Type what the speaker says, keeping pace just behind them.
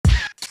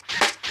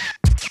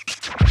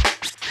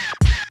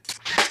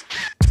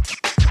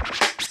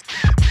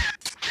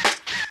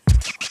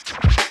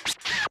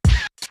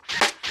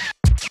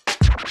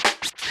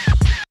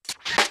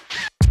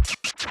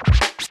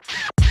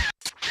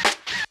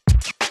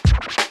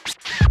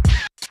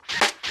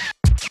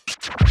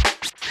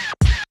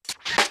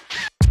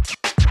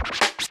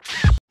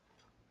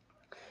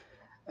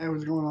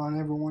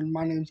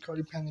name is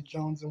Cody Pennant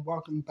Jones, and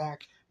welcome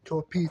back to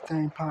a Peace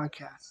Thing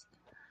podcast.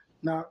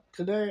 Now,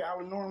 today I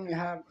would normally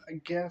have a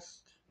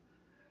guest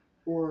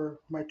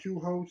or my two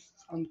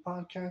hosts on the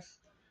podcast.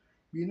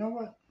 But you know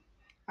what?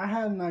 I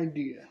had an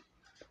idea.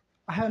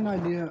 I had an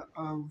idea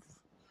of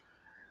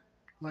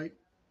like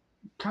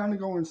kind of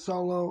going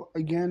solo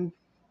again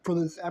for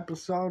this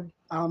episode.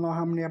 I don't know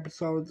how many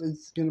episodes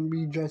it's gonna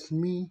be just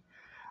me,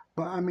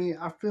 but I mean,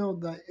 I feel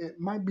that it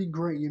might be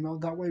great.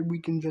 That way we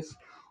can just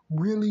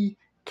really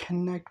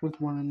connect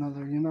with one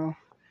another.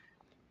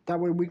 That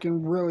way we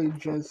can really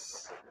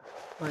just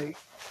like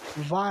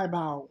vibe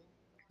out,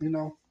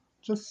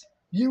 just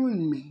you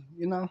and me.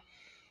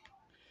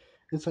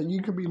 It's like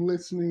you could be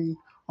listening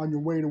on your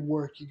way to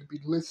work, you could be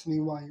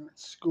listening while you're at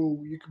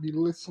school, you could be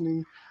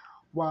listening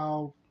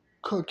while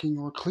cooking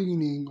or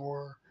cleaning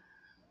or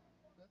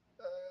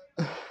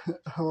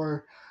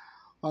or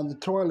on the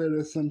toilet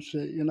or some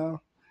shit.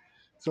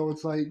 So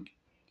it's like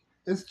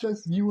it's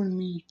just you and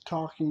me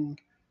talking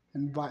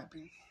and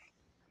vibing.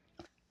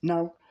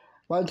 Now,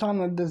 by the time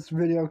that this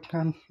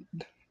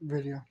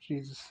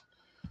Jesus.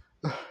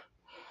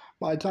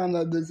 By the time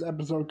that this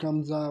episode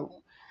comes out,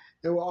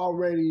 it will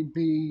already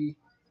be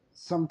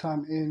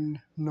sometime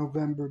in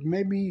November,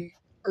 maybe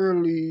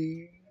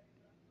early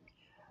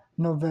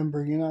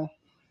November.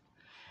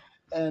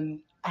 And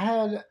I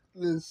had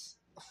this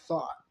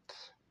thought,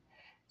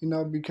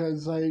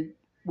 because like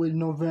with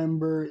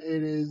November,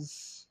 it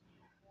is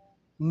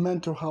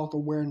Mental Health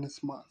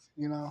Awareness Month,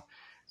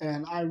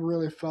 and I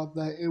really felt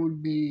that it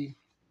would be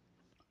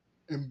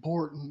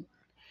important,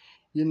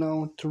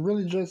 to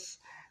really just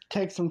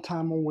take some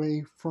time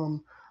away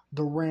from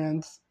the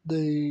rants,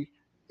 the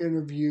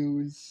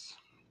interviews,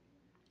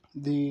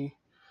 the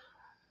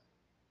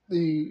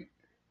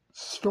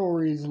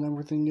stories and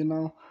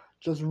everything,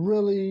 just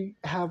really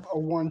have a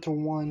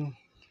one-to-one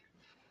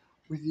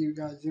with you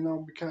guys,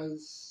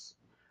 because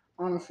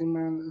honestly,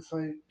 man, it's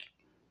like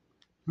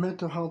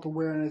mental health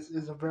awareness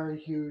is a very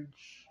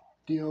huge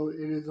deal.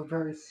 It is a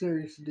very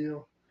serious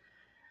deal.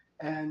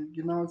 And,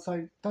 it's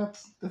like,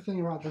 that's the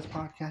thing about this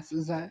podcast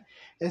is that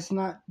it's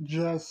not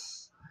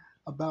just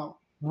about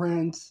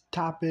rants,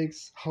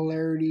 topics,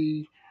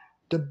 hilarity,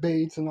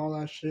 debates, and all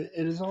that shit.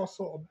 It is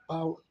also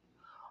about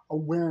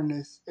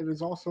awareness. It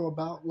is also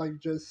about, like,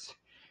 just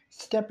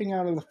stepping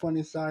out of the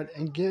funny side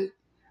and get,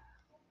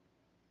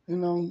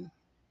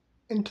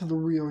 into the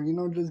real.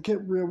 Just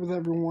get real with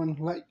everyone.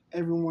 Let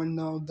everyone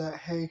know that,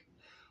 hey,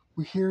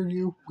 we hear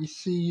you, we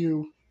see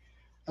you.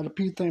 At the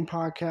Peace Thing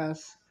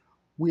Podcast,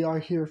 we are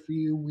here for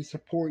you. We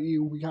support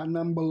you. We got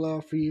nothing but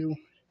love for you.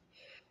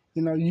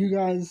 You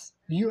guys,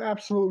 you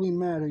absolutely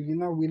matter.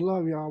 We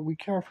love y'all. We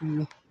care for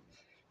you.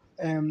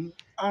 And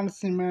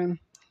honestly, man,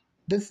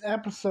 this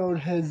episode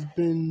has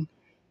been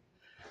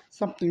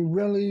something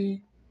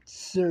really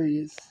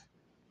serious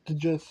to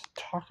just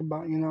talk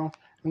about, and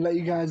let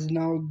you guys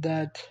know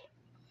that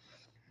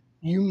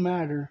you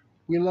matter.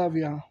 We love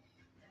y'all.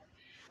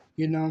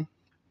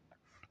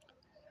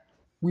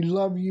 We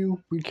love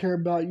you. We care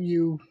about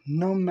you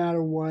no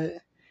matter what.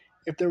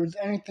 If there was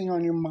anything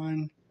on your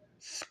mind,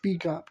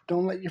 speak up.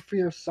 Don't let your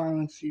fear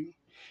silence you.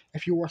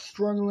 If you are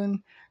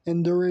struggling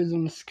and there is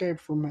an escape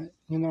from it,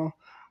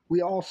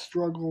 we all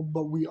struggle,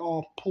 but we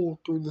all pull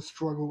through the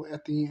struggle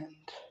at the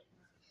end.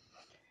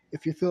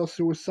 If you feel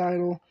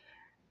suicidal,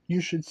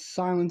 you should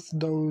silence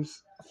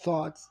those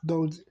thoughts,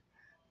 those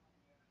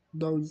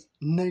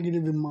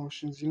negative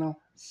emotions,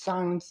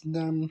 silence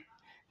them.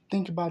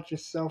 Think about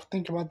yourself.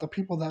 Think about the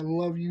people that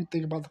love you.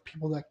 Think about the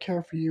people that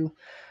care for you.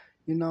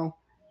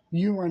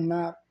 You are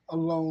not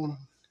alone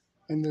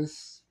in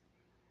this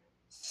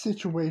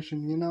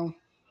situation.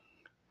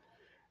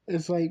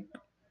 It's like,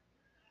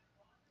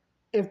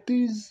 if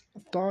these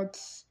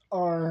thoughts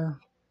are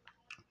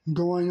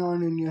going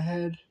on in your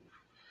head,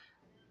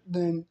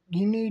 then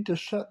you need to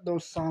shut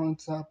those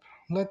silence up.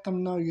 Let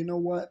them know, you know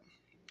what?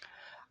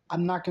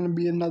 I'm not going to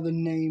be another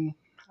name.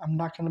 I'm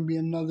not going to be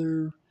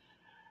another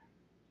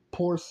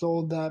poor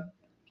soul that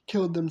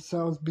killed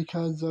themselves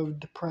because of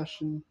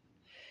depression.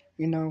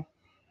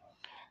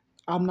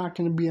 I'm not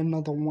going to be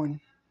another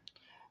one.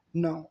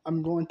 No,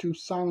 I'm going to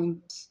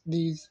silence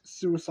these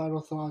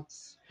suicidal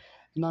thoughts,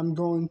 and I'm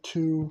going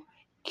to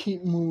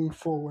keep moving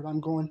forward. I'm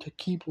going to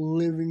keep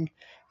living,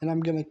 and I'm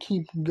going to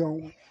keep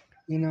going.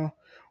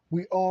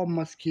 We all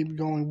must keep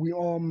going. We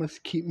all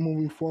must keep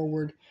moving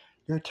forward.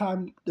 Your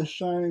time to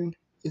shine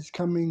is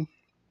coming.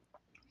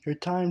 Your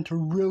time to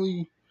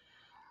really,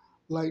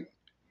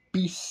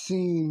 be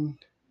seen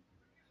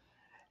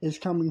is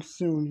coming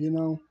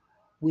soon.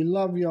 We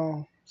love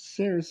y'all.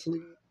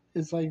 Seriously.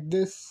 It's like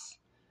this.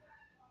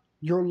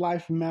 Your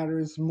life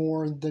matters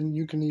more than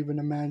you can even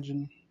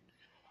imagine.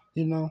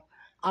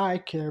 I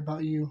care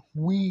about you.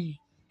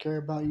 We care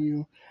about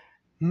you.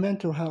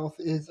 Mental health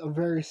is a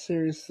very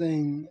serious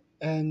thing,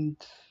 and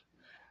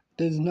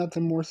there's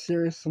nothing more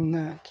serious than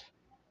that.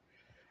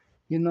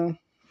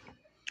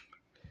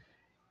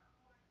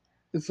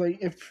 It's like,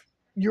 if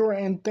you're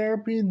in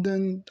therapy,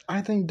 then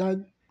I think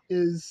that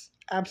is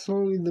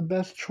absolutely the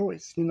best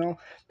choice.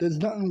 There's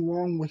nothing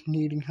wrong with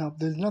needing help.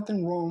 There's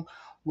nothing wrong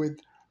with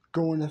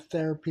going to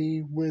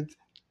therapy, with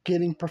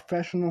getting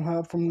professional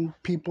help from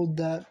people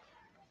that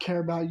care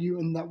about you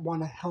and that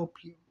want to help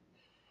you,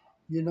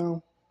 you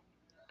know?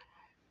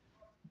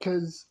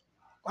 Because,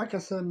 like I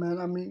said, man,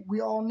 I mean,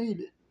 we all need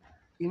it,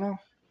 you know?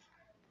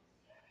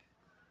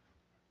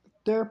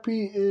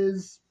 Therapy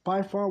is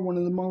by far one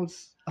of the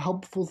most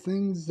helpful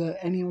things that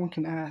anyone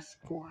can ask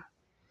for.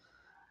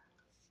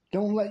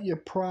 Don't let your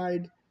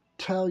pride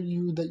tell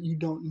you that you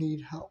don't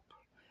need help.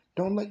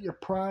 Don't let your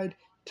pride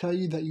tell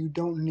you that you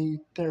don't need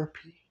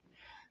therapy,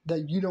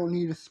 that you don't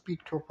need to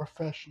speak to a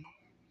professional.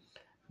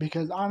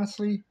 Because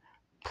honestly,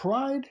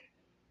 pride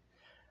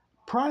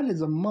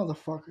is a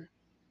motherfucker.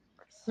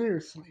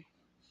 Seriously.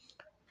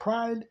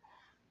 Pride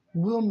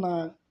will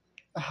not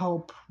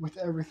help with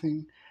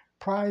everything.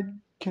 Pride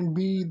can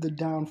be the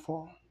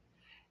downfall.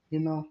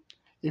 You know,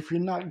 if you're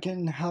not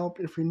getting help,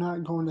 if you're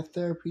not going to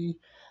therapy,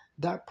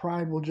 that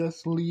pride will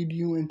just lead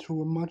you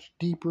into a much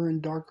deeper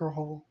and darker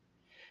hole.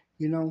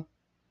 You know,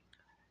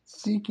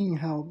 seeking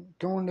help,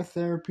 going to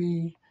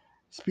therapy,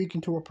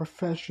 speaking to a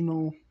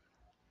professional,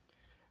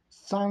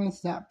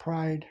 silence that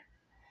pride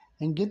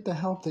and get the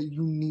help that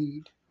you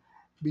need,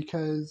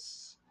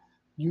 because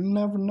you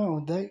never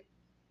know,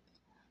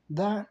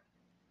 that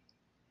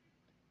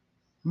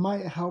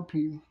might help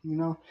you, you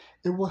know.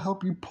 It will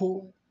help you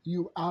pull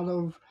you out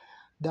of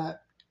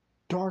that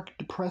dark,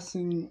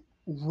 depressing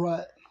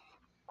rut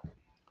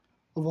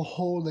of a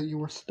hole that you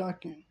were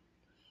stuck in,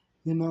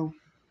 you know.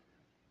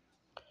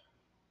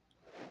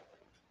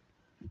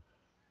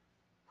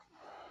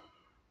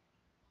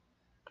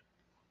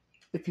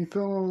 If you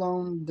feel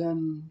alone,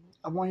 then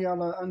I want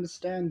y'all to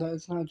understand that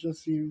it's not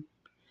just you.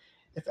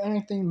 If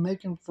anything,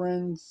 making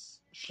friends,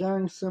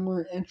 sharing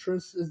similar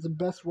interests is the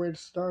best way to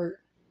start.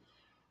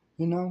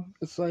 You know,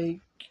 it's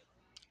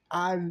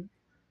I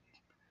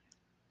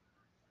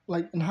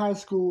like in high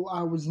school,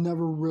 I was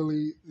never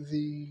really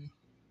the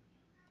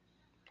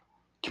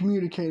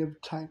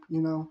communicative type,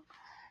 you know.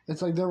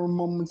 It's like there were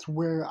moments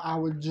where I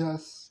would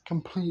just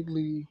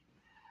completely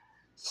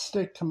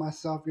stick to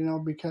myself, you know,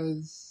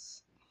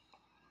 because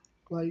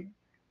like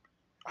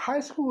high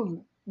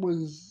school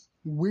was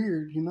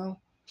weird, you know.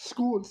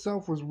 School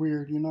itself was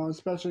weird, you know,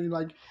 especially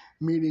like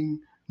meeting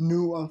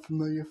new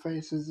unfamiliar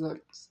faces.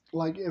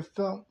 Like it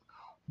felt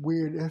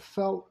weird. It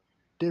felt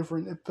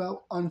different. It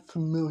felt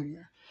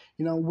unfamiliar.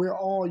 You know, we're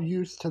all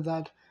used to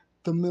that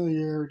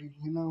familiarity,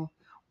 you know.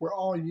 We're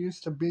all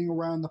used to being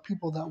around the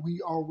people that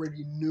we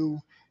already knew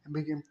and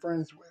became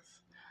friends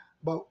with.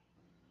 But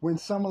when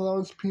some of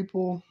those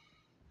people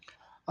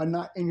are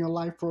not in your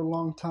life for a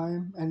long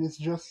time and it's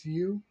just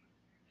you,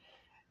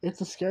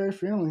 it's a scary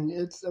feeling.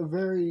 It's a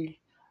very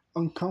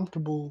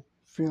uncomfortable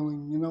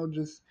feeling, you know,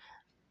 just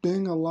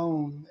being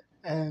alone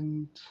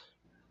and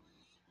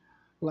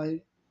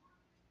like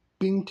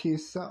being to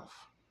yourself,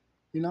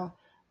 you know.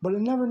 But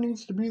it never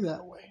needs to be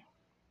that way,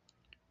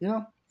 you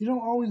know. You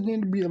don't always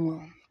need to be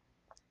alone,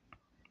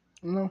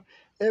 you know.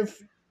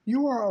 If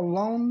you are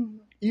alone,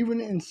 even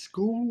in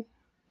school,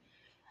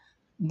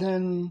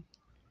 then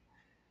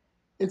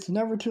it's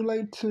never too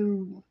late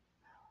to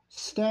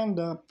stand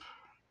up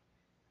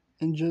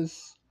and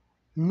just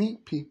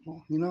meet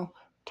people, you know,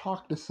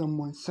 talk to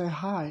someone, say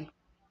hi,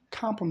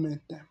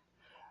 compliment them,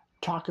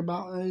 talk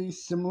about a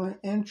similar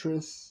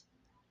interest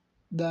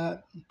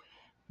that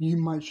you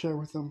might share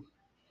with them.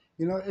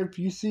 You know, if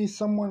you see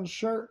someone's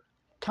shirt,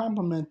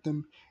 compliment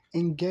them,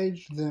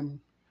 engage them,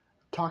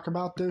 talk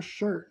about their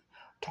shirt,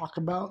 talk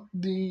about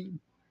the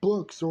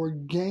books or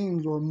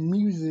games or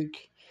music,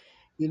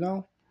 you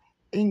know,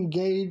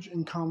 engage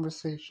in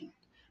conversation,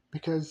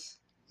 because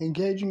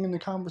engaging in the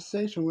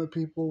conversation with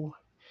people,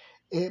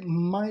 it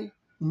might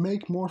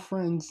make more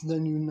friends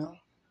than you know.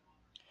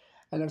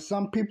 And if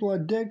some people are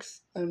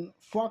dicks, then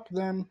fuck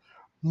them,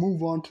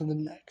 move on to the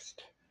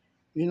next.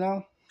 You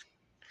know?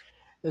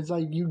 It's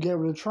like you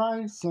give it a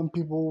try. Some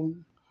people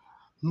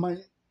might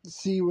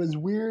see you as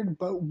weird,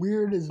 but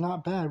weird is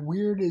not bad.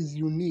 Weird is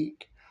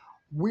unique.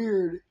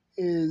 Weird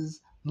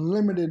is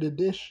limited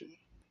edition.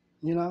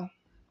 You know?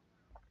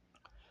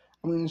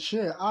 I mean,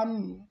 shit,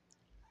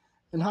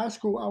 in high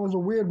school, I was a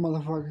weird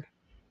motherfucker.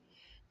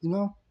 You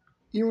know?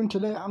 Even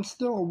today, I'm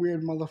still a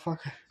weird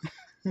motherfucker.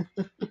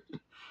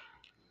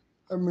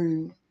 I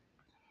mean,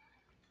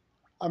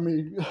 I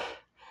mean,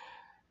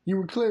 you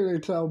would clearly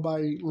tell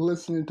by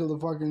listening to the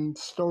fucking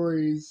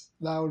stories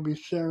that I would be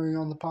sharing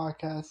on the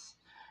podcast.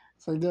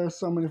 It's like there's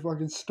so many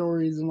fucking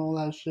stories and all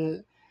that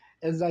shit.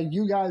 It's like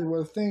you guys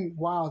would think,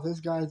 wow, this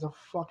guy's a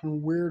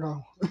fucking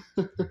weirdo.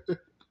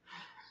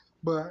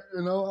 But,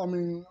 you know, I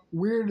mean,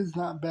 weird is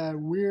not bad.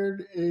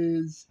 Weird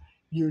is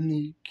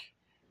unique.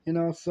 You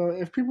know, so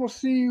if people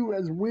see you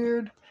as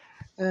weird,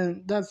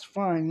 and that's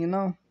fine, you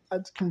know,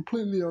 that's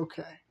completely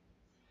okay.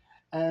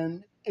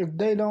 And if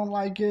they don't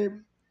like it,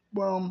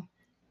 well,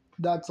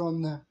 that's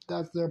on them.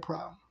 That's their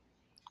problem.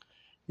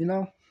 You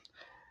know?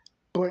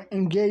 But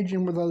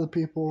engaging with other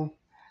people,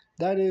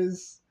 that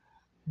is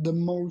the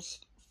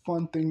most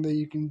fun thing that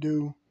you can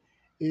do,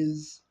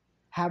 is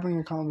having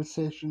a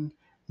conversation,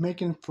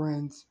 making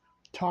friends,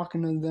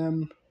 talking to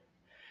them,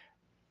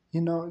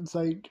 It's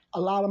like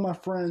a lot of my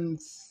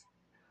friends,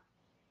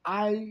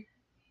 I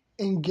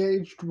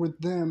engaged with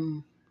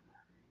them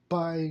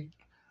by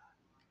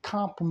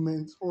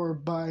compliments or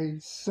by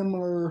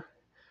similar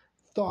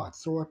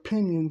thoughts or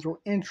opinions or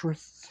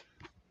interests,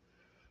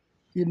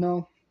 you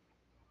know?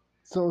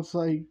 So it's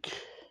like,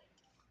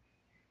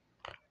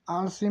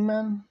 honestly,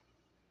 man,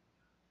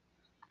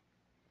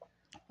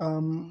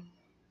 um,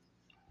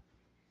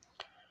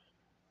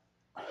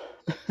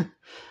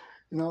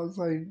 it's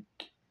like,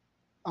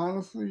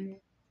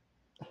 honestly,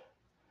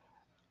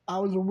 I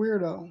was a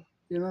weirdo,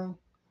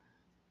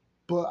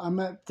 but I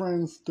met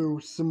friends through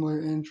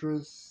similar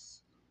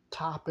interests,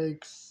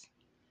 topics,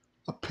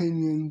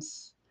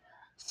 opinions.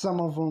 Some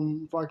of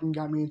them fucking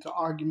got me into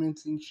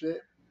arguments and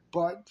shit,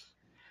 but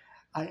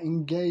I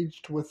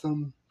engaged with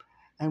them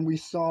and we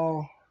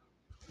saw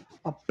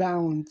a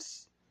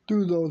balance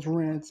through those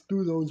rants,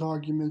 through those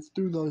arguments,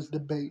 through those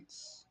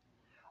debates.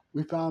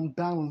 We found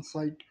balance,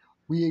 like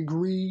we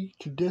agree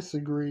to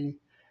disagree,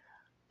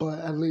 but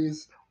at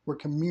least we're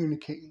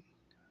communicating.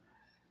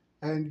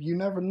 And you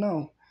never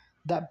know.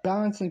 That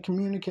balance in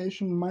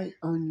communication might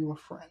earn you a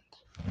friend,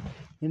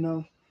 you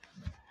know?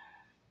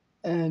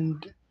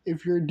 And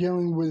if you're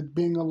dealing with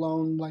being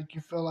alone, like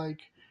you feel like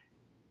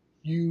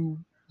you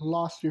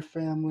lost your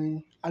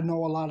family. I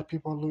know a lot of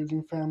people are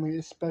losing family,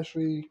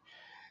 especially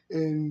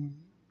in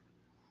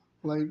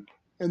like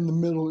in the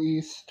Middle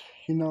East.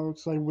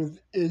 It's like with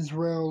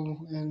Israel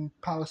and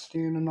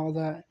Palestine and all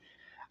that.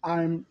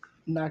 I'm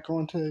not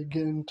going to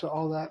get into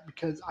all that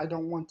because I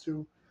don't want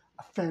to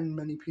offend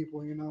many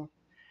people.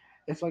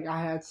 It's like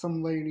I had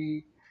some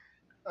lady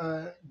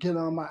get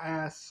on my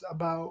ass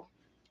about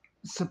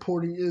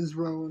supporting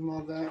Israel and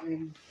all that,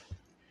 and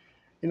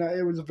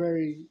it was a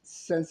very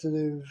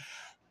sensitive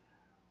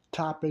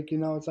topic.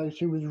 It's like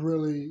she was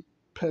really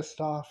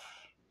pissed off,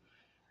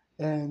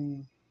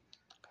 and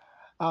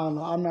I don't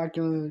know. I'm not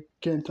gonna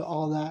get into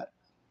all that,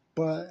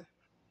 but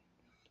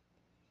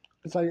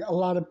it's like a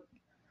lot of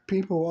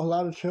people, a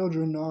lot of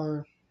children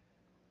are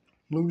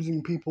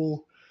losing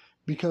people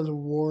because of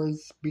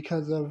wars,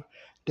 because of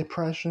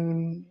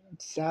depression,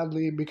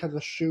 sadly, because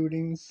of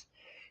shootings.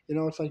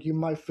 It's like you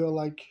might feel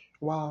like,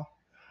 wow,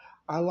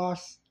 I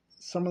lost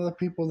some of the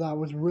people that I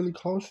was really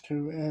close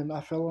to and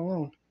I felt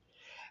alone.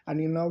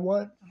 And you know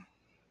what?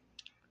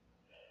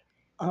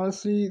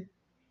 Honestly,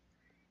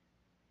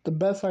 the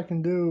best I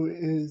can do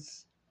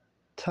is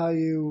tell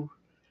you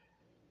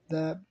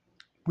that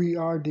we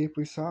are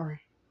deeply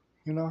sorry.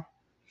 You know,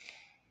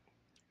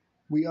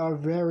 we are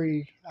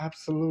very,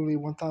 absolutely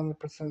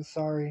 1000%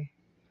 sorry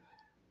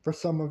for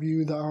some of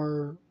you that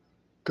are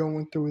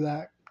going through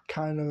that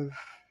kind of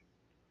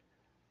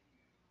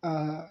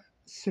uh,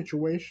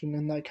 situation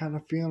and that kind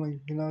of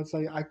feeling. It's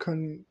like I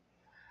couldn't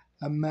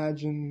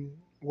imagine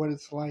what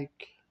it's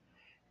like.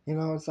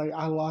 It's like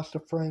I lost a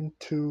friend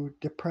to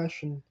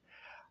depression.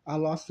 I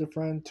lost a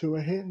friend to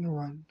a hit and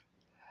run.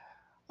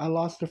 I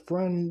lost a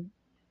friend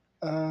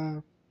uh,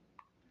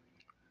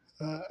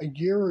 a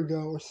year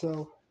ago or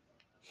so.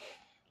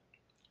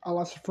 I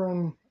lost a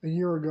friend a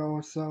year ago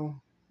or so.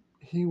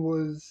 He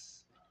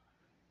was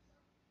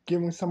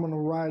giving someone a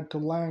ride to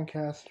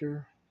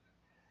Lancaster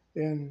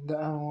in the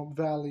Antelope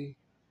Valley,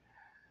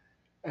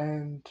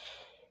 and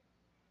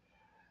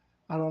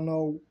I don't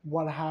know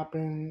what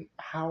happened,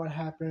 how it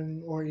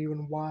happened, or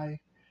even why,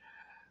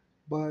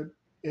 but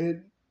it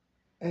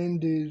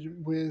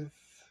ended with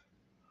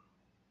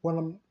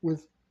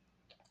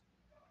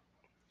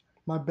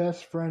my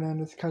best friend and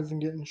his cousin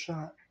getting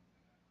shot.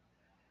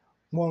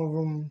 One of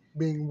them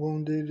being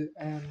wounded,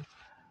 and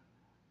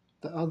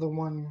the other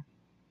one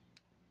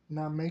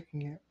not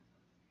making it.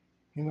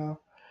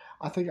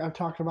 I think I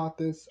talked about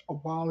this a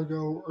while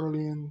ago,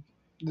 early in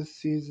this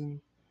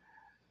season,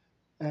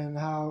 and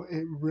um,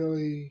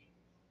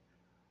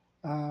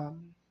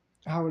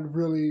 how it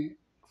really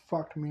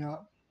fucked me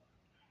up.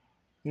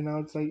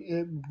 It's like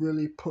it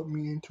really put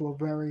me into a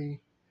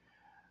very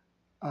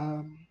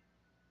um,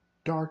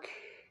 dark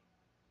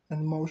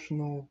and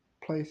emotional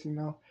place,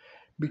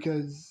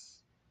 because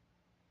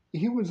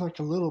he was like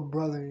a little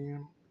brother,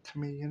 to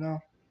me.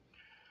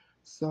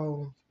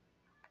 So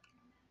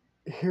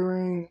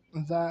hearing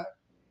that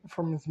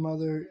from his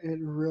mother, it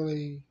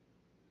really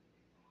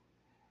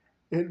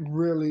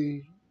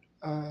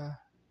uh,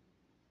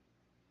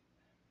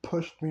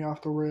 pushed me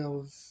off the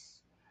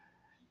rails,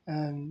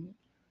 and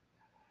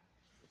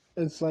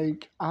it's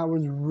like I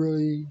was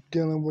really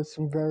dealing with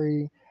some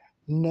very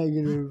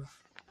negative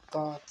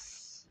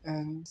thoughts,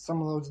 and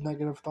some of those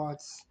negative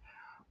thoughts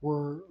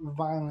were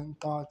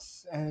violent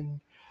thoughts, and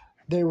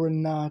they were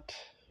not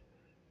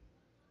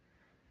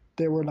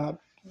they were not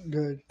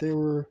good. They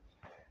were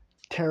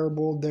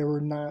terrible. They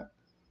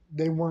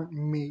weren't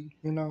me.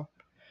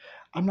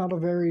 I'm not a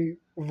very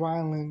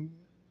violent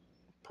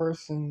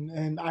person,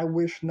 and I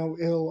wish no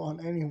ill on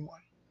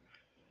anyone,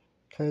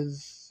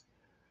 because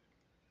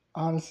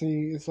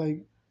honestly, it's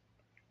like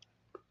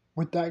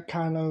with that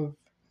kind of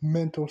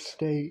mental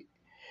state,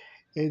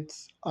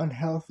 it's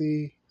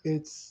unhealthy,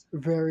 it's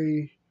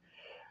very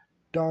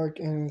dark,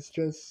 and it's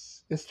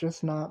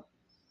just not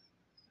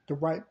the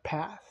right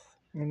path,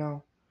 you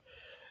know.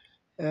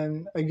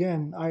 And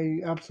again, I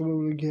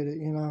absolutely get it,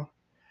 you know.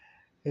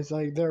 It's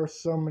like there are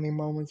so many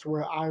moments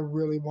where I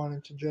really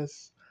wanted to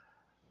just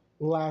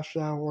lash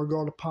out or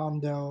go to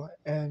Palmdale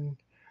and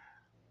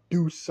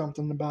do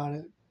something about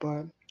it.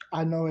 But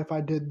I know if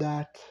I did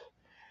that,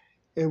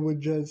 it would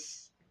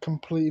just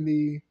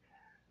completely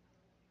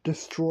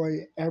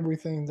destroy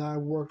everything that I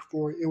worked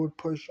for. It would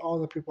push all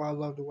the people I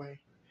loved away.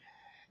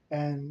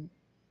 And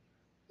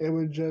it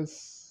would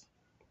just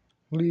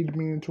lead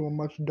me into a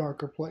much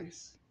darker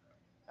place.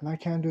 And I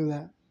can't do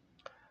that.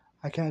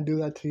 I can't do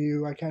that to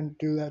you. I can't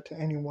do that to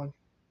anyone,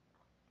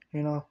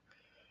 you know?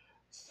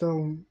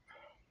 So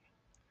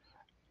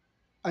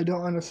I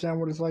don't understand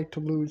what it's like to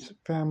lose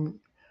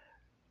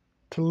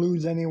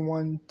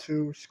anyone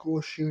to school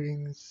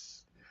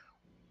shootings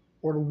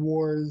or to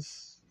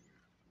wars,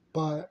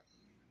 but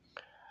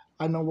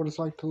I know what it's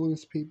like to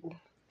lose people.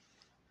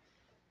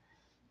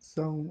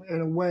 So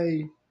in a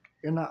way,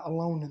 you're not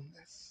alone in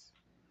this.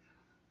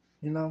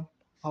 You know,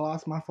 I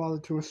lost my father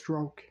to a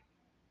stroke,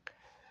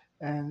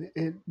 and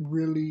it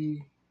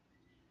really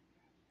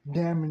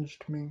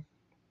damaged me.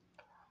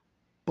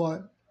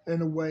 But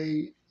in a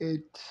way,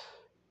 it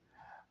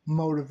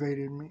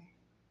motivated me.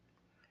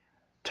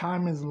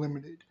 Time is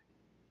limited.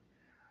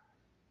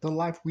 The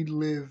life we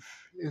live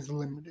is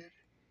limited.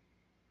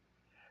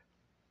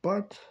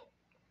 But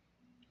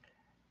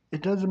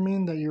it doesn't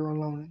mean that you're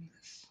alone in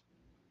this.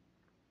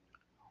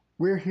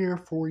 We're here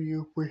for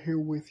you. We're here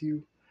with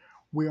you.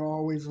 We're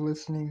always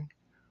listening.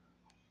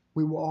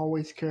 We will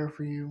always care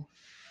for you.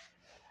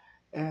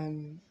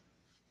 And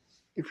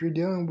if you're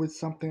dealing with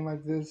something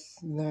like this,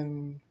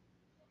 then,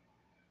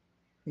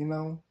 you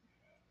know,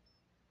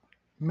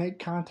 make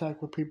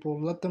contact with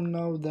people. Let them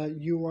know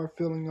that you are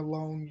feeling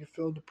alone, you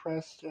feel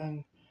depressed,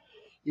 and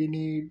you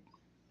need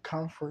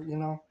comfort, you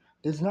know.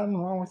 There's nothing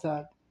wrong with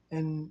that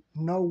in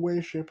no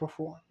way, shape, or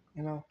form,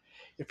 you know.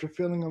 If you're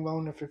feeling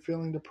alone, if you're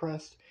feeling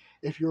depressed,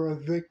 if you're a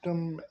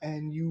victim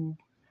and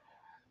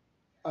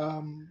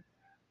um,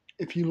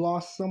 if you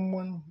lost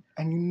someone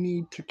and you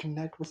need to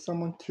connect with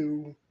someone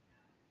to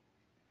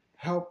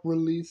help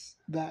release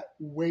that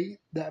weight,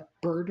 that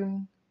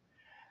burden,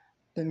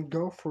 then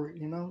go for it,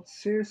 you know?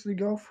 Seriously,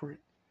 go for it,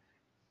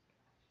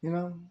 you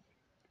know?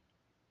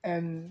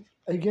 And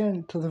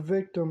again, to the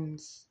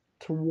victims,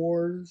 to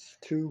wars,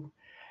 to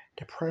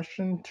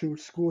depression, to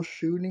school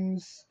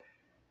shootings,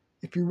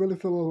 if you really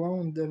feel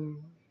alone,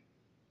 then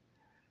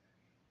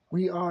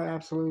we are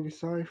absolutely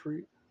sorry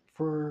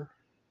for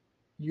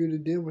you to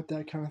deal with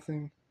that kind of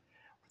thing,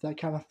 with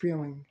that kind of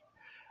feeling.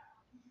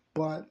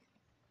 But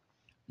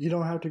you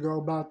don't have to go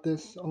about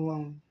this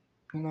alone,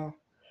 you know?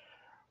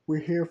 We're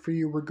here for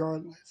you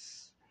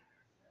regardless.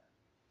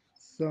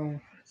 So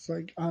it's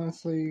like,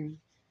 honestly,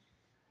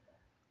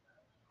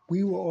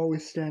 we will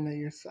always stand at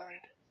your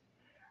side.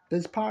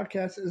 This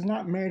podcast is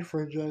not made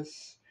for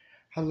just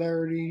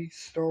hilarity,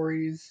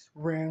 stories,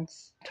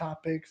 rants,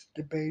 topics,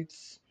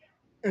 debates,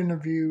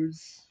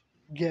 interviews,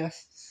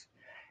 guests.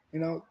 You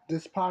know,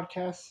 this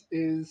podcast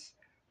is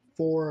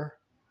for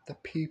the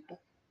people,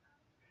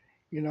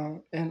 you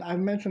know, and I've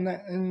mentioned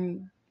that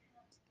in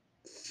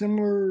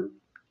similar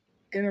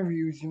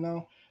interviews, you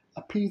know,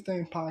 a P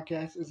Thing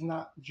podcast is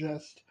not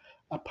just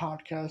a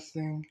podcast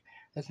thing.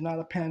 It's not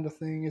a Panda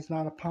thing. It's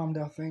not a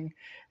Palmdale thing.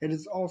 It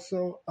is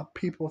also a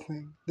people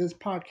thing. This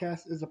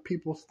podcast is a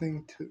people's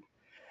thing too,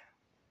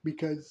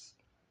 because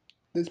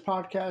this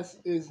podcast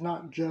is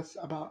not just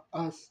about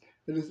us.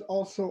 It is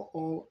also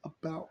all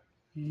about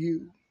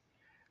you.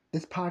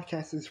 This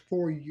podcast is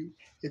for you.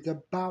 It's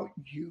about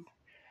you.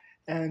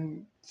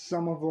 And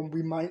some of them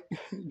we might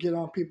get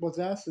on people's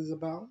asses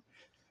about,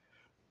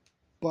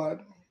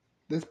 but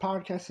this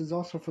podcast is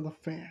also for the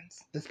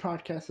fans. This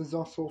podcast is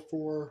also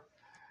for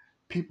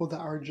people that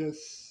are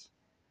just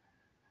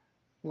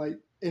like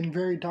in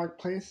very dark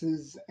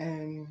places,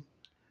 and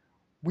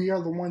we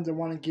are the ones that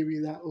want to give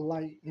you that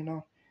light, you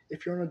know.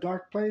 If you're in a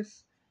dark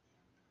place,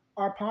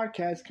 our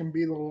podcast can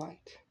be the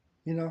light,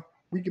 you know.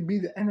 We can be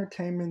the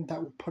entertainment that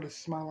will put a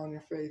smile on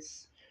your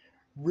face,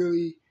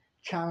 really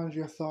challenge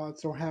your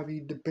thoughts, or have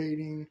you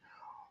debating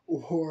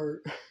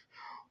or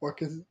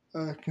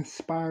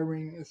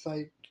conspiring. It's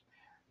like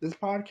this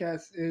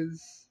podcast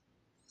is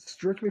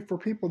strictly for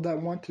people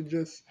that want to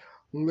just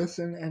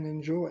listen and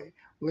enjoy,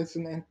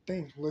 listen and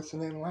think,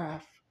 listen and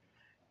laugh.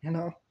 You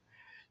know,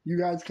 you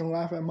guys can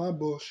laugh at my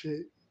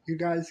bullshit. You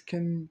guys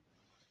can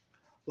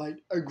like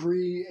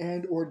agree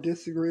and or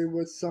disagree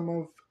with some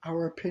of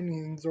our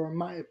opinions or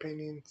my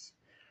opinions.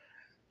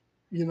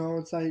 You know,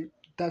 it's like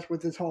that's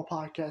what this whole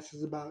podcast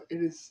is about.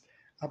 It is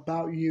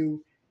about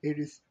you. It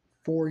is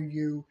for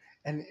you,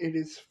 and it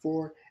is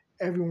for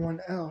everyone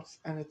else,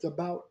 and it's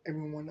about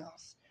everyone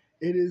else.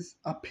 It is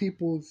a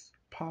people's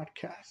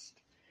podcast.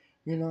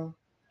 You know,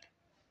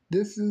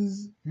 this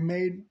is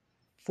made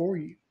for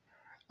you.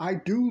 I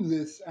do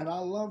this, and I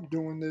love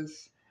doing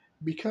this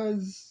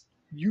because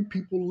you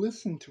people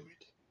listen to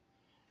it.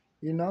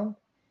 You know,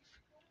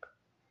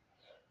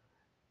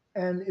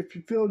 and if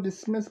you feel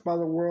dismissed by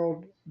the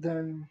world,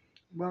 then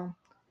well,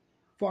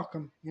 fuck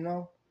them. You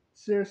know,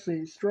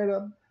 seriously, straight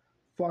up,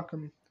 fuck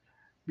them.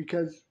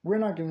 Because we're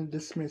not going to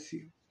dismiss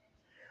you.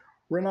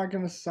 We're not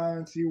going to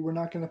silence you. We're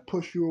not going to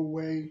push you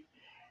away.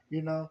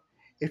 You know,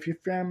 if your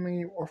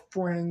family or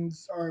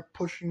friends are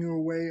pushing you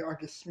away, are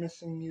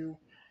dismissing you,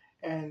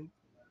 and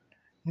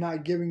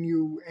not giving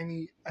you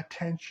any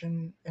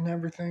attention and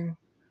everything,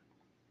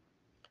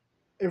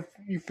 if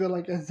you feel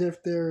like as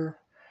if they're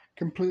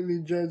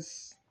completely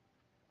just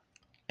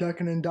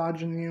ducking and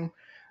dodging you,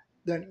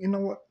 then you know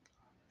what?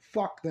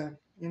 Fuck them.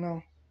 You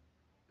know,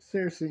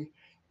 seriously,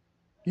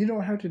 you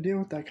don't have to deal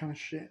with that kind of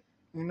shit.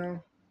 You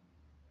know,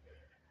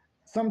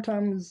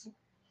 sometimes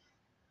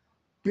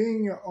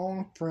being your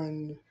own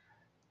friend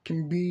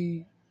can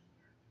be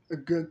a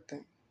good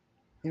thing.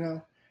 You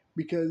know,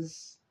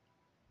 because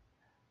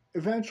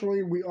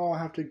eventually we all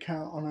have to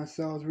count on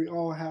ourselves. We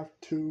all have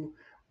to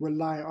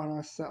rely on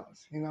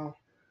ourselves. You know,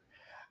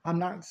 I'm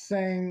not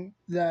saying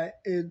that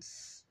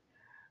it's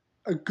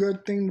a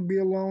good thing to be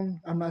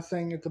alone. I'm not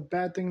saying it's a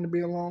bad thing to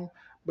be alone,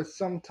 but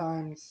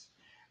sometimes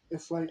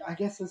it's like, I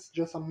guess it's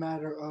just a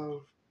matter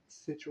of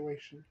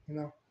situation, you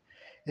know.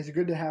 It's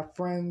good to have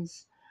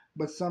friends,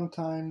 but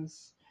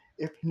sometimes,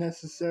 if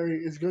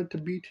necessary, it's good to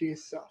be to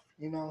yourself,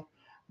 you know.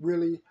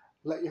 Really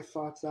let your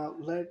thoughts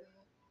out. Let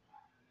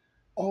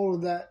all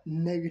of that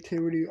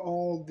negativity,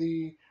 all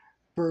the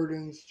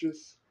burdens,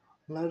 just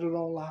let it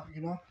all out,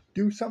 you know.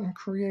 Do something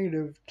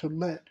creative to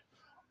let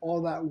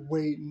all that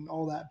weight and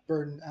all that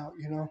burden out,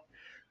 you know.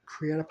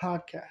 Create a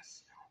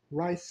podcast,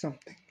 write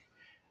something,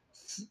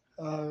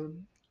 uh,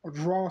 or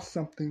draw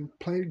something,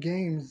 play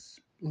games,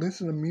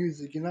 listen to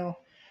music, you know.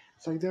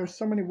 It's like there's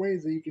so many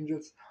ways that you can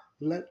just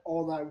let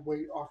all that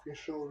weight off your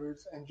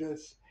shoulders and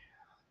just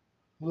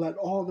let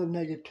all the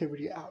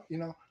negativity out, you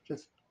know.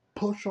 Just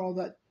push all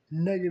that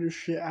negative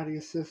shit out of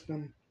your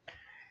system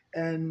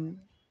and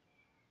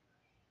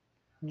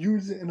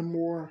use it in a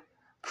more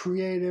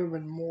creative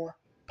and more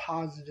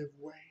positive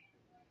way,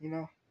 you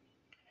know.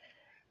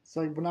 It's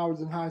like when I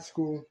was in high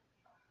school,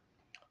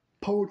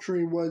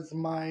 poetry was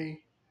my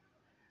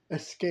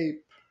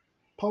escape.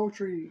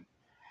 Poetry,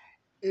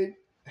 it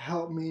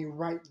helped me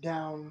write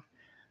down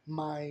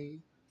my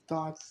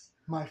thoughts,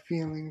 my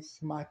feelings,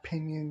 my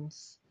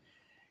opinions.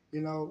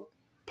 You know,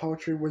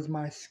 poetry was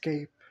my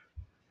escape.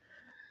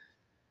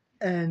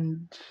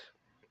 And,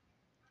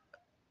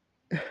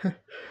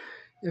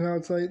 you know,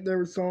 it's like there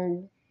were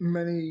so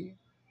many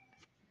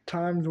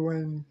times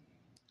when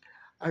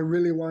I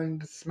really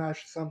wanted to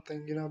smash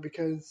something, you know,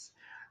 because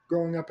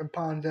growing up in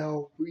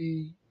Pondell,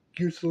 we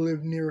used to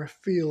live near a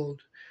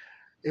field.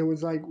 It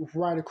was like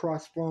right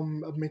across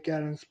from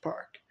McAdams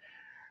Park.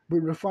 We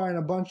would find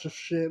a bunch of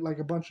shit, like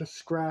a bunch of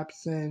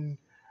scraps and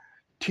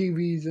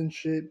TVs and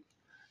shit,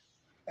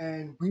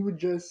 and we would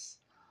just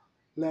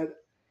let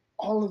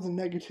all of the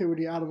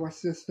negativity out of our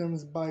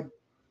systems by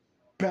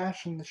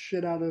bashing the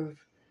shit out of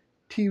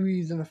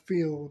TVs in the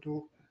field,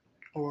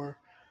 or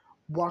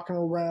walking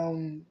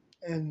around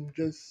and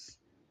just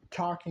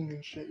talking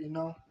and shit, you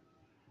know,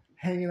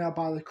 hanging out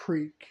by the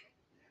creek,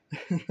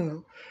 you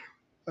know.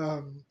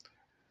 Um,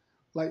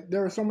 like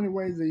there are so many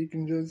ways that you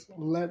can just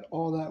let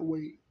all that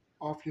weight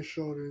off your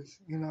shoulders,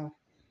 you know.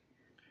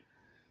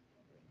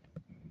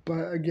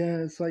 But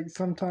again, it's like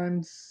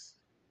sometimes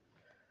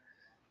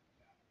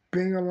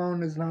being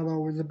alone is not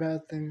always a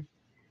bad thing.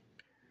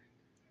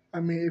 I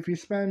mean, if you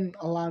spend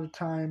a lot of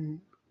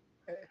time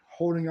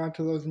holding on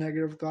to those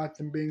negative thoughts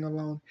and being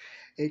alone,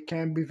 it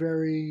can be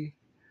very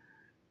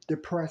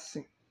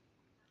depressing.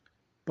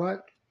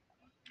 But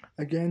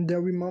again,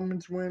 there'll be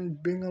moments when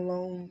being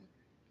alone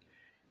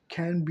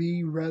can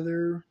be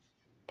rather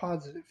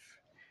positive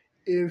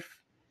if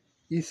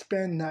you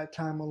spend that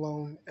time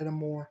alone in a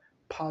more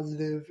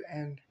positive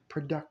and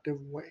productive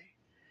way.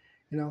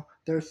 You know,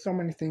 there's so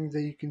many things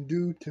that you can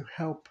do to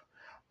help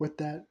with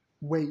that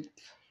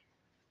weight,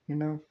 you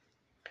know.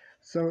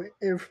 So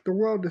if the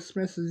world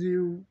dismisses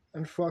you,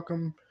 and fuck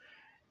them,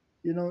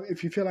 you know,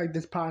 if you feel like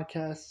this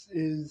podcast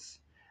is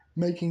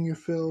making you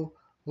feel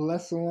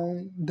less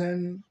alone,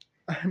 then,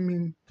 I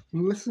mean,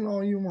 listen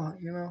all you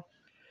want, you know.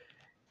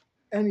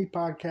 Any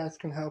podcast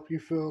can help you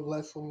feel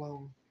less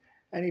alone.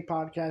 Any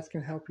podcast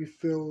can help you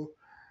feel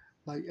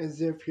like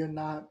as if you're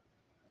not,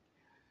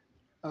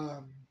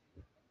 um,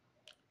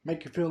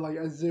 make you feel like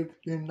as if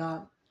you're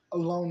not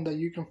alone, that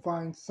you can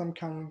find some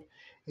kind of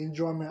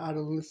enjoyment out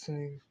of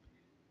listening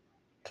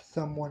to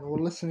someone or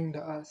listening to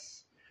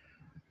us.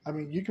 I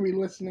mean, you can be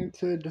listening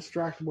to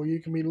Distractible, you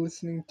can be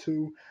listening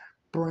to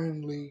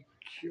Brain Leak,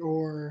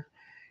 or,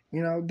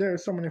 you know, there are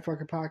so many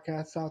fucking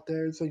podcasts out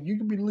there. So you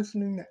can be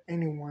listening to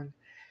anyone.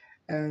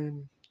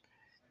 And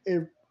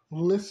if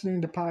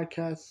listening to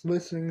podcasts,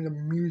 listening to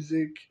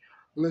music,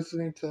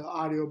 listening to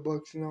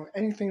audiobooks, you know,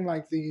 anything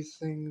like these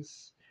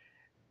things,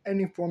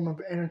 any form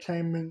of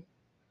entertainment,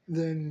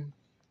 then,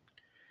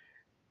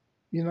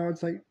 you know,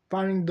 it's like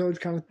finding those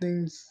kind of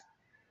things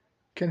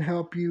can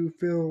help you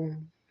feel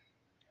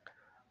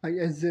like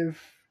as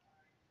if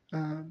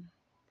um,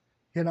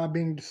 you're not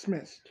being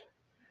dismissed.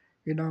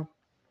 You know,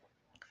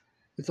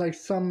 it's like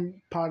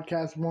some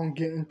podcasts won't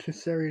get into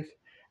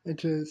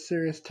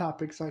serious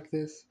topics like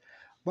this,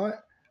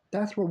 But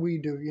that's what we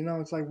do.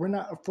 It's like we're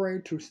not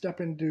afraid to step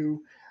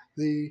into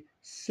the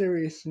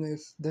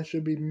seriousness that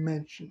should be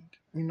mentioned.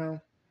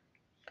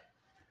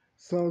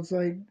 So it's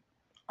like,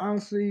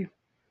 honestly,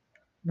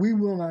 we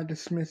will not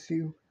dismiss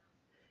you.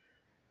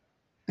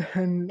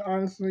 And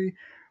honestly,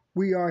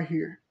 we are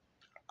here.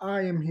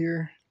 I am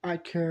here. I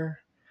care.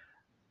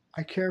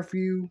 I care for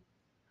you.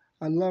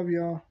 I love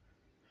y'all.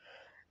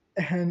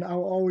 And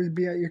I'll always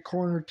be at your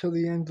corner till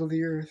the ends of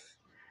the earth.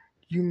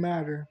 You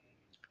matter.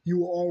 You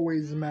will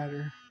always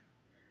matter.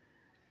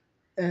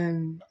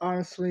 And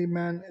honestly,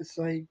 man, it's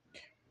like,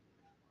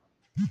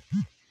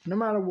 no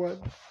matter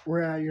what,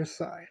 we're at your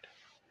side.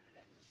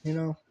 You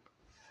know?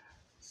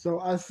 So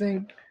I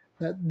think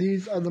that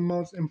these are the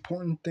most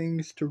important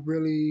things to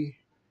really,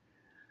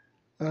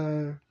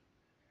 uh,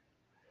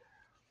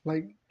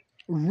 like,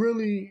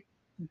 really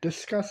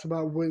discuss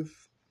about with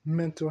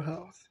mental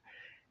health.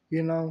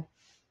 You know?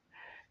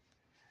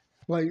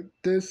 Like,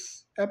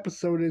 this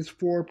episode is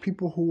for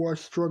people who are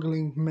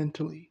struggling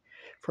mentally,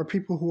 for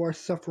people who are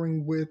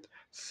suffering with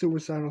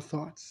suicidal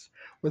thoughts,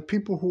 with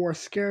people who are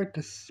scared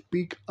to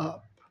speak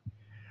up,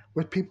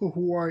 with people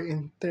who are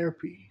in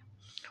therapy,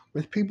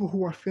 with people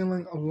who are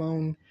feeling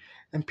alone,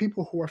 and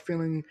people who are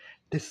feeling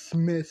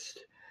dismissed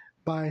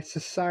by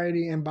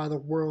society and by the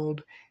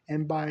world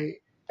and by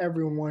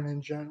everyone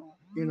in general.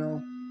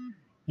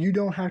 You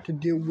don't have to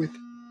deal with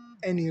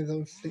any of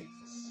those things.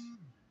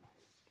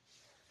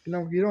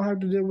 You don't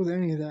have to deal with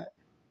any of that.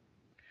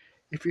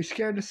 If you're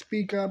scared to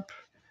speak up,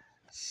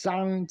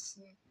 silence.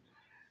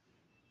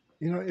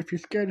 If you're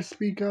scared to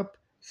speak up,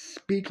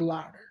 speak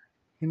louder.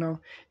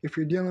 If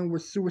you're dealing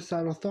with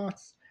suicidal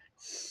thoughts,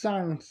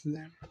 silence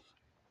them.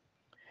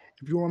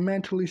 If you are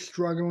mentally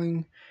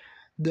struggling,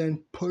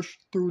 then push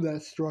through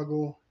that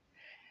struggle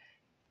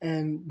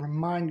and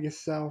remind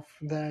yourself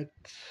that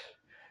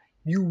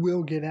you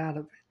will get out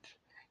of it.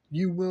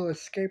 You will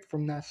escape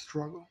from that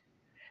struggle.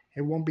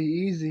 It won't be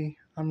easy,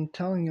 I'm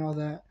telling y'all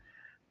that,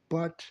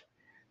 but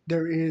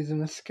there is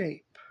an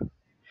escape.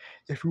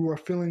 If you are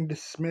feeling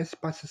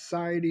dismissed by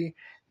society,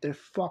 then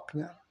fuck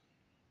them.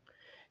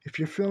 If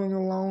you're feeling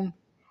alone,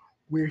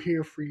 we're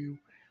here for you.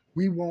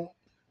 We won't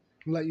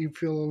let you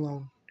feel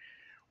alone.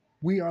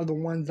 We are the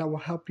ones that will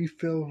help you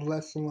feel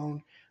less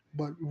alone,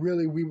 but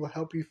really we will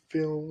help you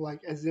feel like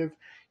as if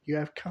you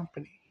have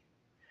company.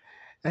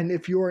 And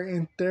if you are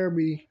in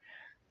therapy,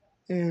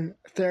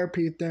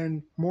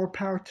 then more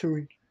power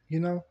to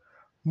you.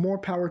 More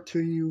power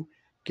to you.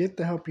 Get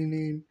the help you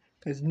need.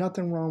 There's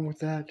nothing wrong with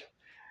that.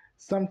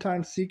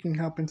 Sometimes seeking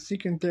help and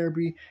seeking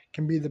therapy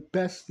can be the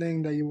best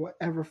thing that you will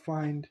ever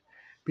find,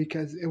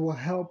 because it will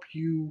help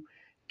you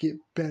get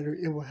better.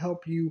 It will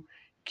help you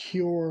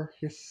cure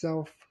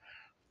yourself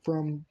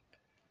from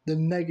the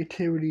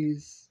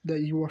negativities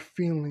that you are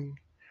feeling,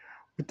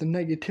 with the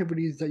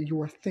negativities that you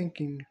are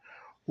thinking,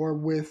 or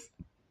with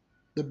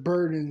the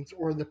burdens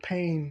or the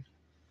pain.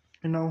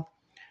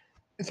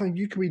 It's like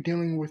you could be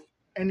dealing with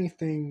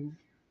anything,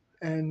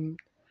 and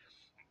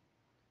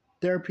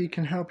therapy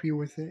can. You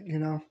with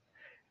it.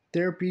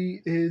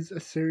 Therapy is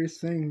a serious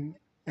thing,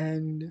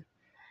 and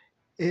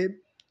it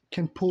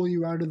can pull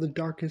you out of the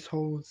darkest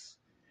holes.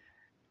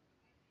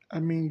 I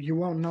mean, you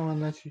won't know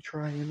unless you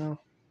try.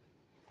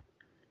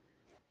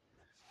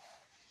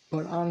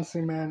 But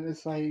honestly, man,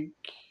 it's like,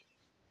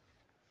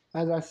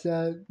 as I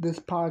said, this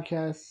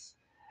podcast,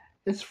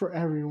 it's for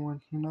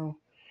everyone.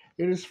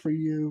 It is for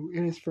you,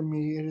 it is for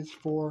me, it is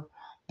for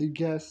the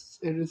guests,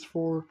 it is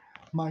for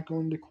Michael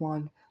and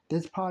Daquan.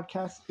 This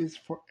podcast is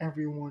for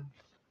everyone.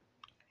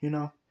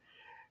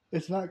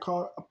 It's not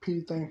called a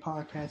P Thing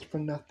podcast for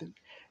nothing.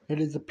 It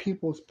is a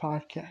people's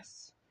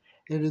podcast.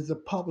 It is a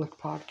public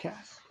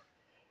podcast.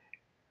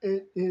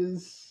 It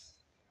is,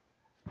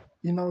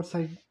 it's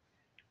like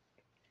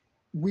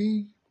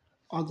we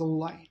are the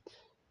light.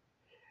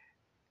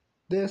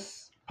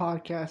 This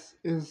podcast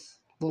is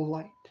the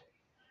light.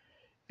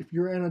 If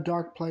you're in a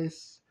dark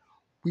place,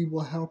 we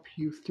will help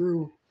you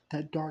through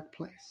that dark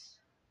place.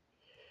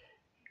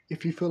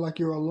 If you feel like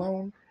you're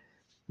alone,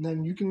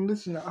 then you can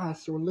listen to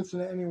us or listen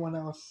to anyone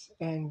else,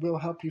 and we'll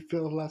help you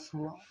feel less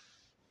alone.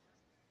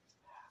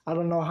 I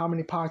don't know how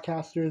many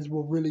podcasters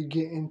will really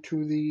get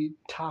into the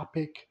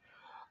topic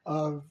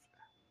of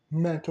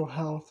mental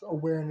health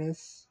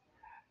awareness,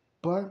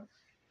 but,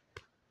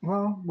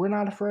 well, we're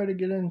not afraid to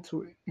get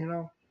into it,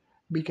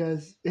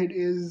 because it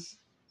is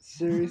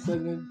serious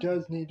and it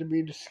does need to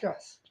be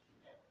discussed.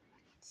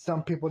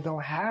 Some people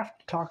don't have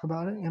to talk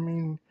about it. I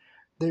mean,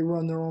 they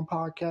run their own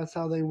podcast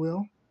how they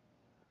will.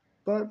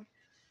 But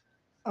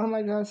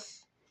unlike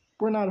us,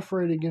 we're not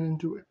afraid to get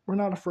into it. We're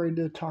not afraid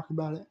to talk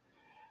about it.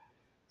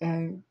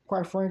 And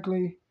quite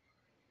frankly,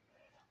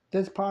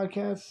 this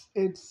podcast,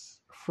 it's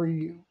for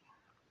you.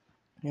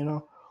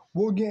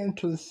 We'll get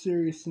into the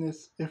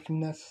seriousness if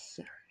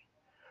necessary.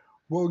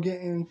 We'll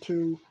get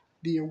into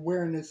the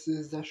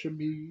awarenesses that should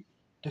be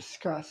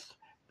discussed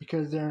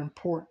because they're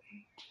important.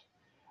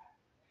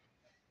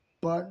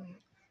 But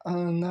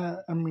other than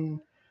that, I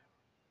mean,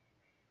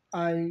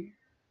 I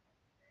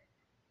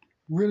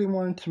really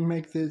wanted to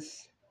make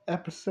this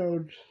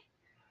episode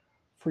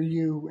for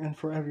you and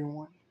for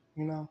everyone,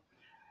 you know,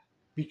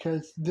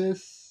 because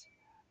this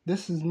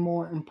is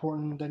more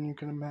important than you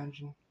can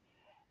imagine,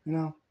 you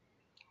know.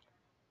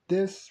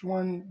 This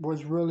one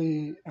was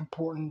really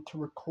important to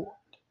record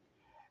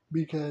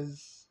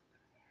because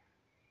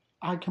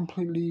I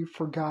completely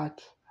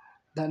forgot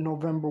that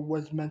November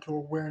was mental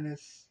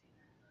awareness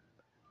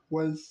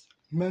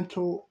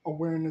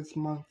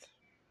month.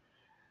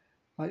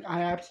 Like,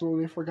 I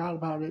absolutely forgot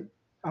about it.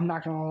 I'm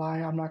not gonna lie,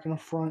 I'm not gonna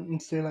front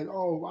and say like,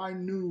 oh, I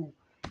knew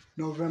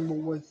November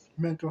was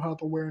mental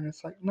health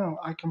awareness. Like, no,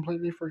 I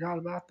completely forgot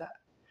about that.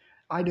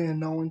 I didn't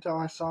know until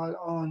I saw it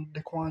on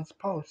Daquan's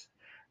post.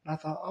 And I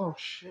thought, oh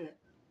shit,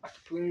 I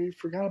completely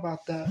forgot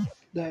about that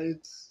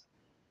it's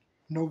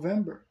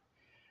November.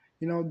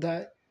 You know,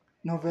 that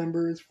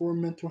November is for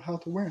mental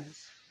health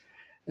awareness.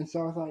 And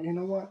so I thought, you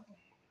know what?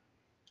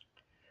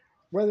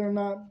 Whether or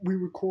not we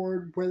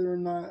record, whether or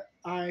not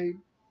I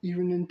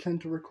even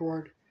intend to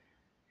record,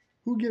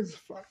 who gives a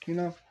fuck, you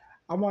know?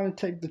 I want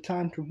to take the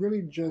time to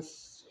really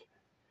just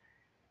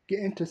get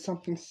into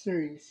something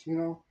serious, you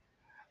know?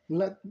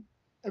 Let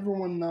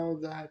everyone know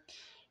that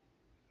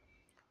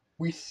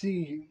we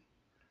see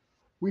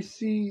we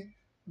see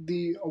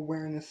the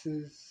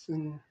awarenesses,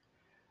 and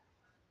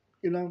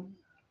you know,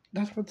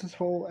 that's what this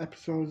whole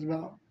episode is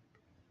about.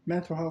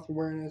 Mental health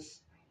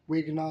awareness. We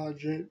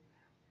acknowledge it,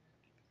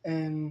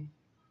 and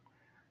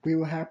we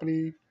will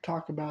happily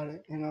talk about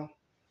it, you know.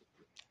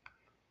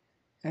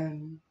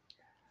 And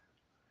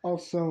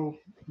also,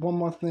 one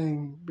more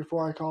thing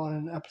before I call it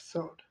an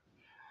episode.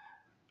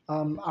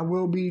 I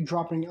will be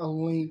dropping a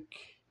link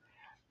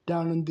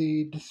down in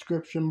the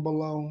description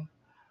below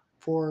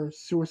for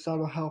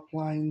suicidal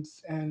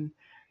helplines and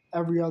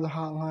every other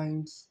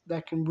hotlines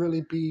that can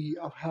really be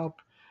of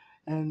help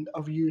and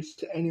of use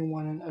to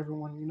anyone and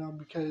everyone, you know,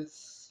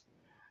 because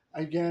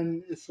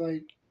again, it's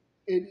like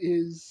it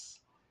is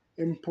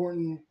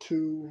important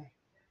to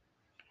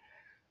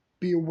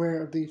be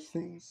aware of these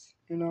things,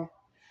 you know.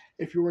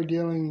 If you are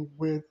dealing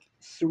with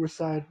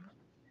suicidal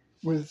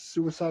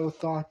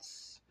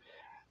thoughts,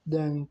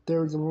 then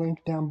there's a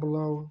link down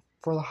below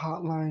for the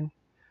hotline.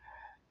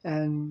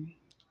 And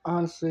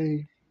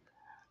honestly,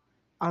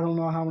 I don't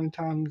know how many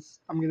times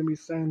I'm going to be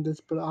saying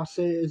this, but I'll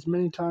say it as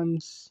many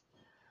times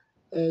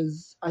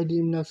as I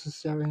deem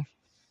necessary.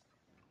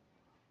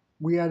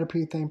 We at the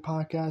P Thing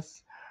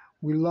Podcast,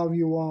 we love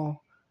you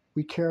all.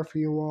 We care for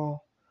you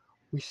all.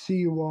 We see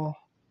you all.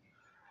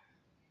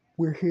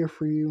 We're here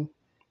for you.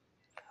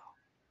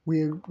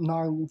 We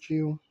acknowledge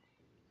you.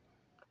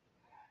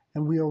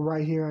 And we are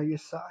right here at your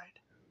side.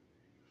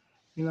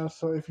 You know,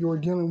 so if you're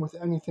dealing with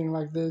anything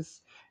like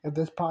this, if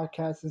this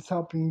podcast is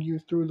helping you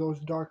through those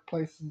dark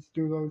places,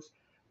 through those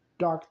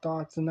dark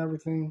thoughts and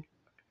everything,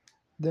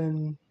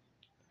 then,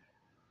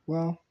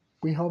 well,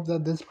 we hope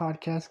that this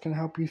podcast can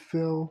help you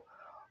feel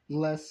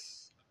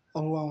less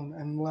alone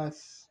and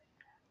less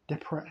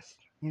depressed,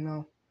 you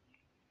know.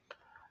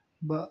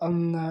 But other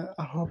than that,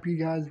 I hope you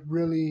guys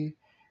really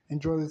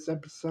enjoy this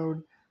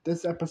episode.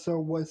 This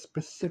episode was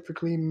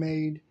specifically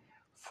made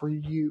for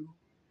you.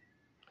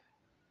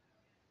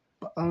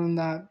 But other than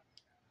that,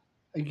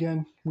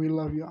 again, we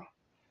love y'all.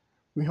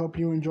 We hope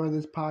you enjoy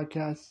this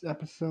podcast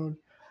episode.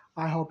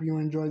 I hope you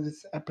enjoy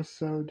this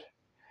episode.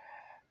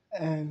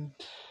 And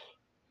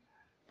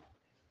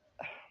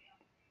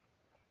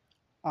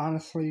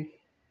honestly,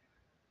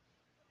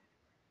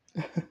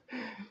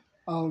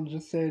 I'll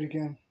just say it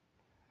again.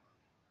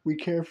 We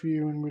care for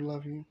you and we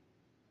love you.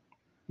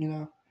 You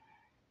know,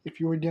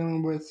 if you are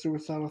dealing with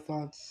suicidal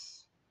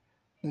thoughts,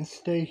 then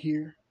stay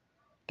here.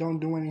 Don't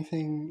do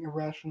anything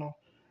irrational.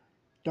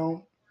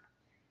 Don't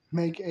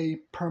make a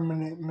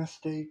permanent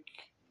mistake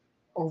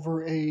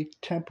over a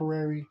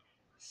temporary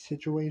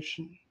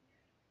situation.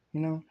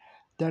 You know,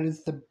 that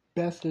is the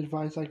best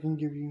advice I can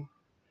give you.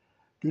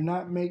 Do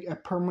not make a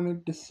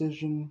permanent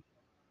decision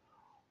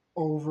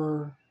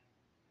over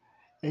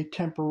a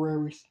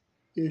temporary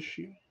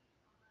issue.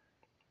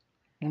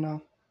 You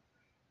know,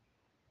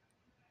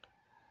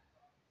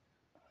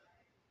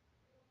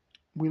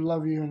 we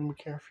love you and we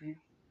care for you.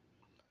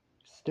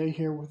 Stay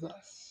here with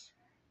us.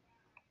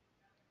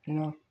 You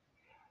know,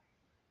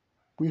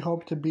 we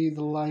hope to be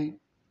the light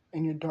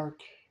in your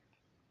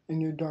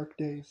dark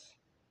days.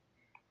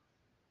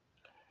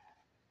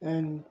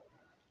 And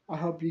I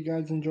hope you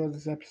guys enjoy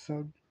this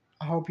episode.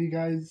 I hope you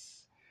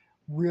guys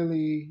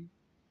really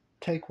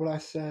take what I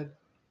said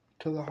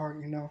to the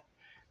heart, you know,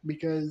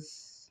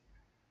 because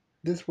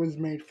this was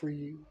made for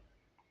you.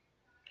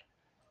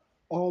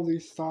 All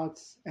these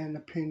thoughts and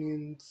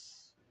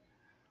opinions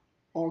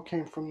all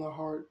came from the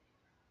heart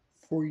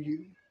for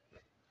you.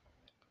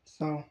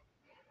 So,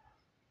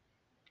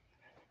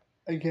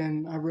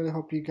 again, I really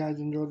hope you guys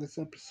enjoy this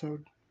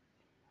episode.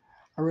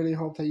 I really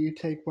hope that you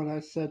take what I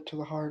said to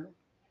the heart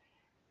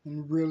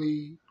and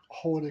really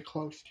hold it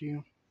close to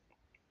you.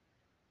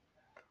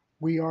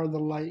 We are the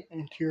light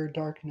into your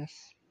darkness.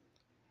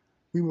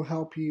 We will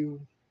help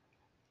you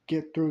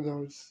get through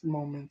those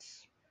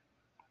moments.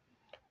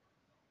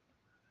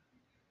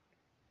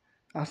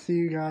 I'll see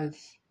you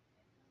guys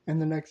in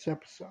the next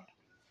episode.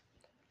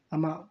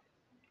 I'm out.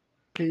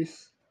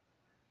 Peace.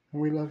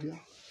 And we love you.